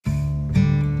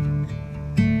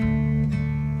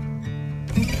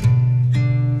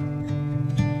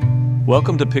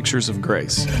Welcome to Pictures of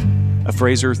Grace, a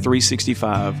Fraser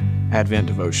 365 Advent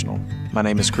devotional. My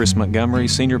name is Chris Montgomery,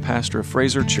 Senior Pastor of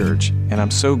Fraser Church, and I'm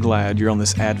so glad you're on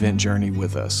this Advent journey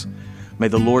with us. May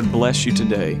the Lord bless you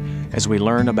today as we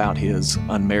learn about His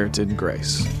unmerited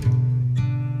grace.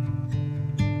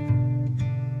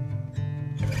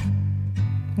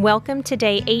 Welcome to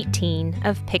Day 18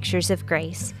 of Pictures of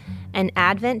Grace, an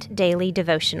Advent daily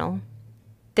devotional.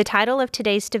 The title of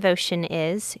today's devotion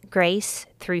is Grace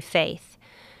Through Faith.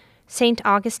 St.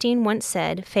 Augustine once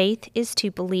said, "Faith is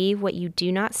to believe what you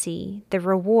do not see. The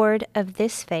reward of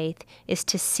this faith is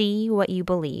to see what you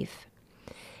believe."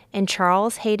 And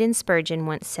Charles Haddon Spurgeon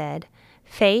once said,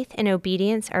 "Faith and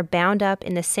obedience are bound up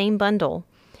in the same bundle.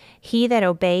 He that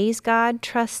obeys God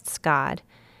trusts God,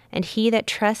 and he that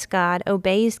trusts God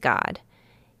obeys God.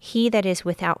 He that is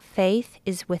without faith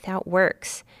is without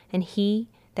works, and he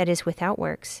that is without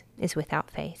works is without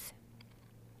faith."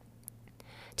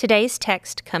 Today's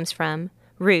text comes from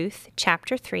Ruth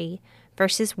chapter 3,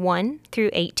 verses 1 through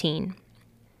 18.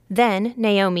 Then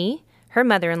Naomi, her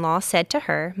mother-in-law, said to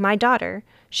her, "My daughter,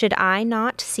 should I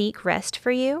not seek rest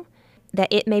for you,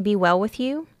 that it may be well with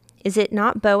you? Is it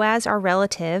not Boaz our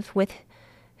relative, with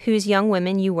whose young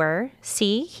women you were?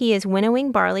 See, he is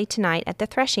winnowing barley tonight at the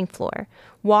threshing floor.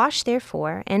 Wash,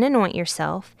 therefore, and anoint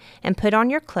yourself, and put on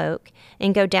your cloak,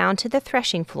 and go down to the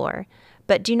threshing floor.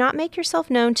 But do not make yourself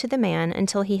known to the man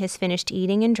until he has finished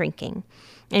eating and drinking.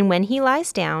 And when he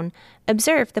lies down,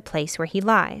 observe the place where he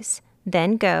lies.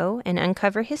 Then go and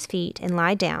uncover his feet and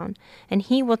lie down, and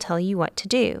he will tell you what to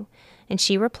do." And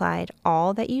she replied,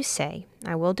 "All that you say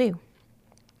I will do."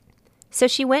 So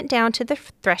she went down to the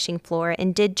threshing floor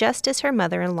and did just as her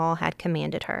mother-in-law had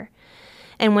commanded her.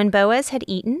 And when Boaz had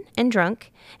eaten and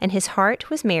drunk, and his heart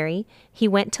was merry, he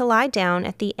went to lie down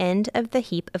at the end of the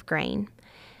heap of grain.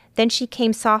 Then she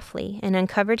came softly and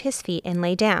uncovered his feet and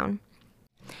lay down.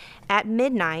 At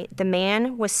midnight the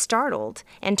man was startled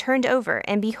and turned over,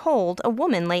 and behold, a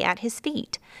woman lay at his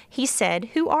feet. He said,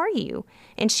 "Who are you?"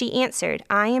 And she answered,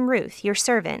 "I am Ruth, your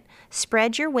servant.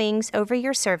 Spread your wings over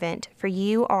your servant, for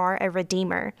you are a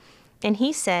redeemer." And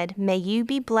he said, "May you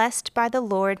be blessed by the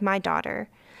Lord, my daughter.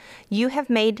 You have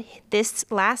made this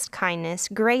last kindness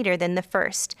greater than the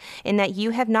first, in that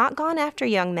you have not gone after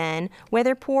young men,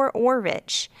 whether poor or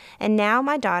rich. And now,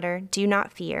 my daughter, do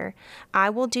not fear. I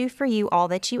will do for you all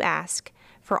that you ask,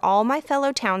 for all my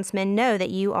fellow townsmen know that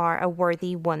you are a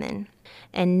worthy woman.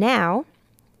 And now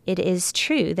it is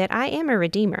true that I am a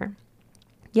redeemer.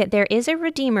 Yet there is a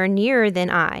redeemer nearer than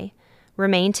I.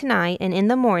 Remain tonight, and in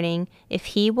the morning, if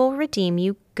he will redeem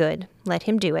you, good, let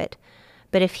him do it.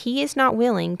 But if he is not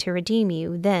willing to redeem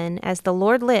you, then, as the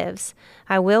Lord lives,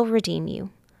 I will redeem you.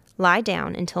 Lie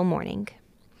down until morning."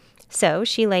 So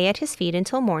she lay at his feet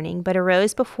until morning, but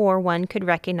arose before one could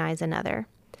recognize another.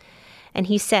 And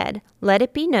he said, "Let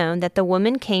it be known that the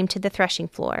woman came to the threshing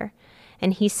floor."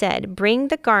 And he said, "Bring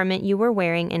the garment you were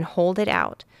wearing and hold it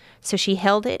out." So she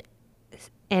held it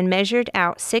and measured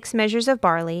out 6 measures of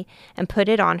barley and put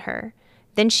it on her.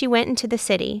 Then she went into the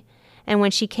city. And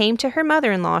when she came to her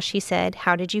mother-in-law, she said,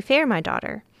 "How did you fare, my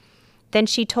daughter?" Then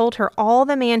she told her all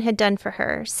the man had done for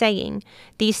her, saying,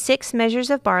 "These 6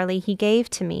 measures of barley he gave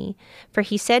to me, for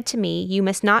he said to me, 'You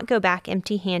must not go back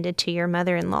empty-handed to your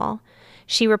mother-in-law.'"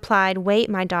 She replied, "Wait,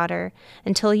 my daughter,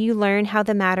 until you learn how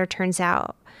the matter turns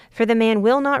out, for the man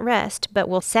will not rest, but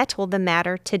will settle the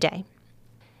matter today."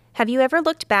 Have you ever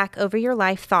looked back over your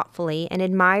life thoughtfully and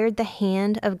admired the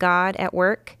hand of God at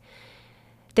work?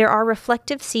 There are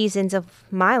reflective seasons of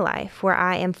my life where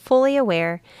I am fully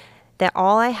aware that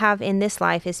all I have in this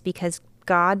life is because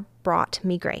God brought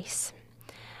me grace.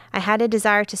 I had a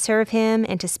desire to serve Him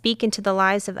and to speak into the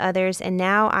lives of others, and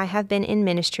now I have been in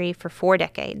ministry for 4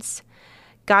 decades.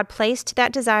 God placed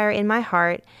that desire in my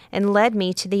heart and led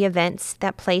me to the events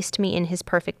that placed me in His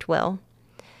perfect will.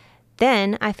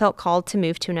 Then I felt called to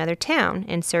move to another town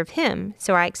and serve Him,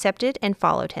 so I accepted and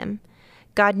followed Him.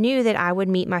 God knew that I would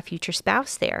meet my future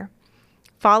spouse there.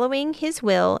 Following His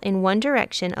will in one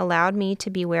direction allowed me to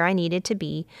be where I needed to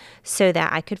be so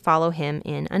that I could follow Him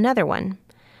in another one.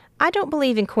 I don't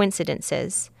believe in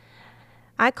coincidences.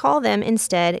 I call them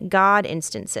instead God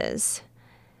instances.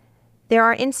 There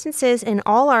are instances in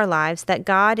all our lives that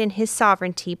God in His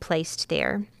sovereignty placed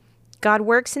there. God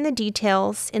works in the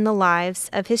details in the lives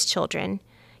of His children.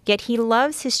 Yet He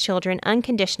loves His children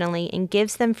unconditionally and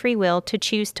gives them free will to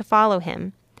choose to follow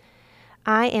Him.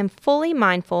 I am fully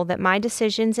mindful that my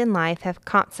decisions in life have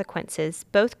consequences,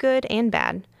 both good and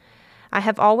bad. I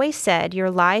have always said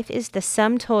your life is the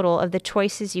sum total of the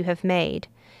choices you have made.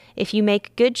 If you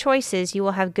make good choices, you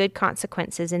will have good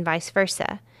consequences, and vice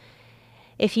versa.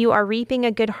 If you are reaping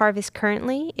a good harvest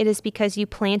currently, it is because you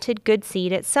planted good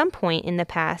seed at some point in the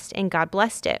past and God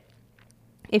blessed it.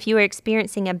 If you are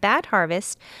experiencing a bad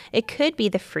harvest, it could be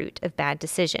the fruit of bad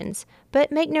decisions.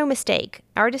 But make no mistake,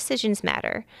 our decisions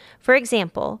matter. For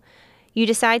example, you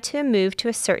decide to move to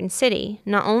a certain city.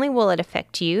 Not only will it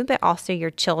affect you, but also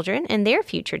your children and their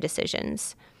future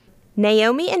decisions.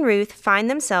 Naomi and Ruth find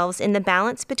themselves in the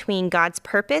balance between God's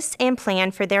purpose and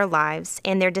plan for their lives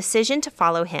and their decision to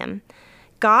follow Him.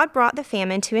 God brought the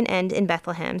famine to an end in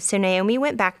Bethlehem, so Naomi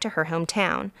went back to her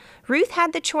hometown. Ruth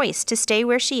had the choice to stay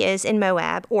where she is in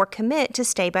Moab or commit to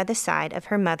stay by the side of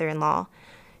her mother-in-law.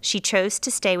 She chose to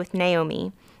stay with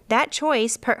Naomi. That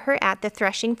choice put her at the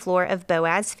threshing floor of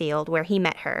Boaz's field where he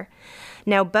met her.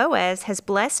 Now Boaz has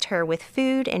blessed her with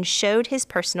food and showed his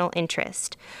personal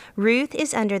interest. Ruth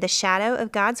is under the shadow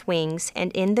of God's wings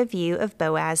and in the view of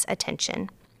Boaz's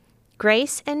attention.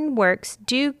 Grace and works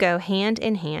do go hand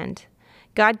in hand.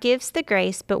 God gives the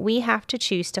grace, but we have to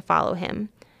choose to follow Him.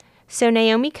 So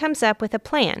Naomi comes up with a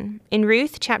plan. In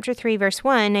Ruth chapter 3, verse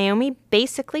 1, Naomi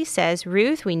basically says,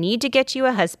 Ruth, we need to get you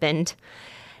a husband.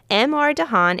 M.R.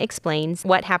 DeHaan explains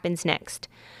what happens next.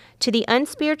 To the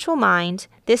unspiritual mind,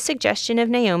 this suggestion of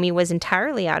Naomi was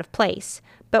entirely out of place.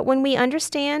 But when we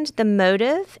understand the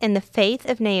motive and the faith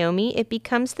of Naomi, it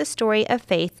becomes the story of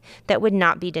faith that would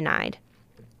not be denied.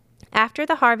 After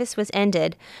the harvest was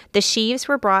ended, the sheaves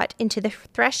were brought into the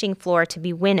threshing floor to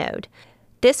be winnowed.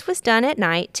 This was done at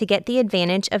night to get the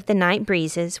advantage of the night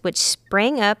breezes which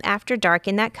sprang up after dark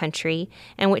in that country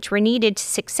and which were needed to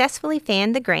successfully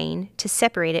fan the grain to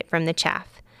separate it from the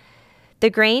chaff. The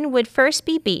grain would first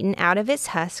be beaten out of its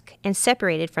husk and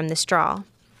separated from the straw.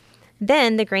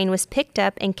 Then the grain was picked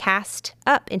up and cast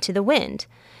up into the wind.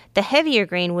 The heavier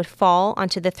grain would fall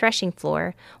onto the threshing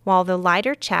floor, while the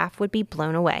lighter chaff would be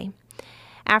blown away.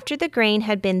 After the grain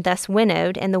had been thus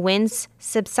winnowed and the winds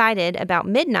subsided about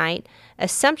midnight, a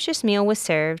sumptuous meal was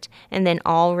served, and then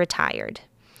all retired.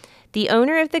 The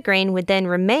owner of the grain would then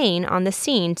remain on the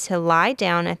scene to lie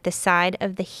down at the side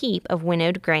of the heap of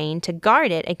winnowed grain to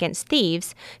guard it against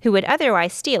thieves who would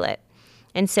otherwise steal it.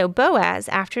 And so Boaz,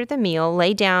 after the meal,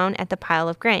 lay down at the pile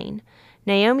of grain.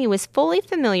 Naomi was fully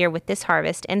familiar with this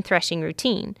harvest and threshing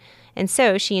routine, and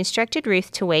so she instructed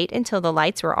Ruth to wait until the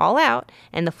lights were all out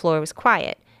and the floor was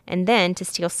quiet, and then to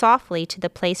steal softly to the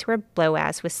place where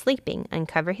Boaz was sleeping,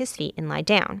 uncover his feet, and lie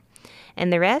down.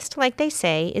 And the rest, like they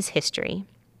say, is history.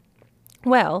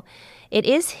 Well, it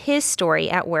is his story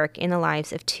at work in the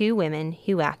lives of two women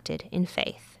who acted in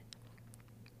faith.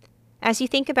 As you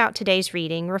think about today's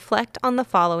reading, reflect on the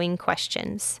following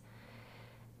questions.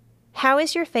 How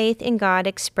is your faith in God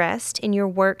expressed in your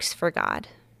works for God?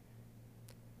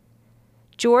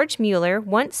 George Mueller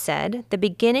once said, "The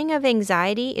beginning of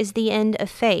anxiety is the end of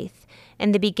faith,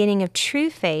 and the beginning of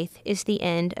true faith is the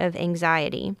end of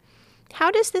anxiety." How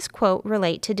does this quote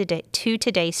relate to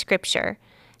today's scripture?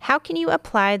 How can you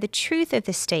apply the truth of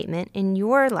this statement in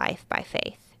your life by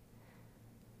faith?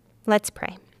 Let's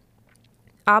pray.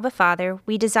 Abba, Father,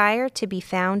 we desire to be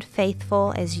found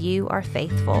faithful as you are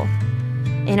faithful.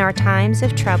 In our times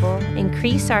of trouble,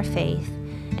 increase our faith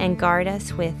and guard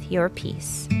us with your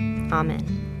peace.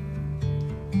 Amen.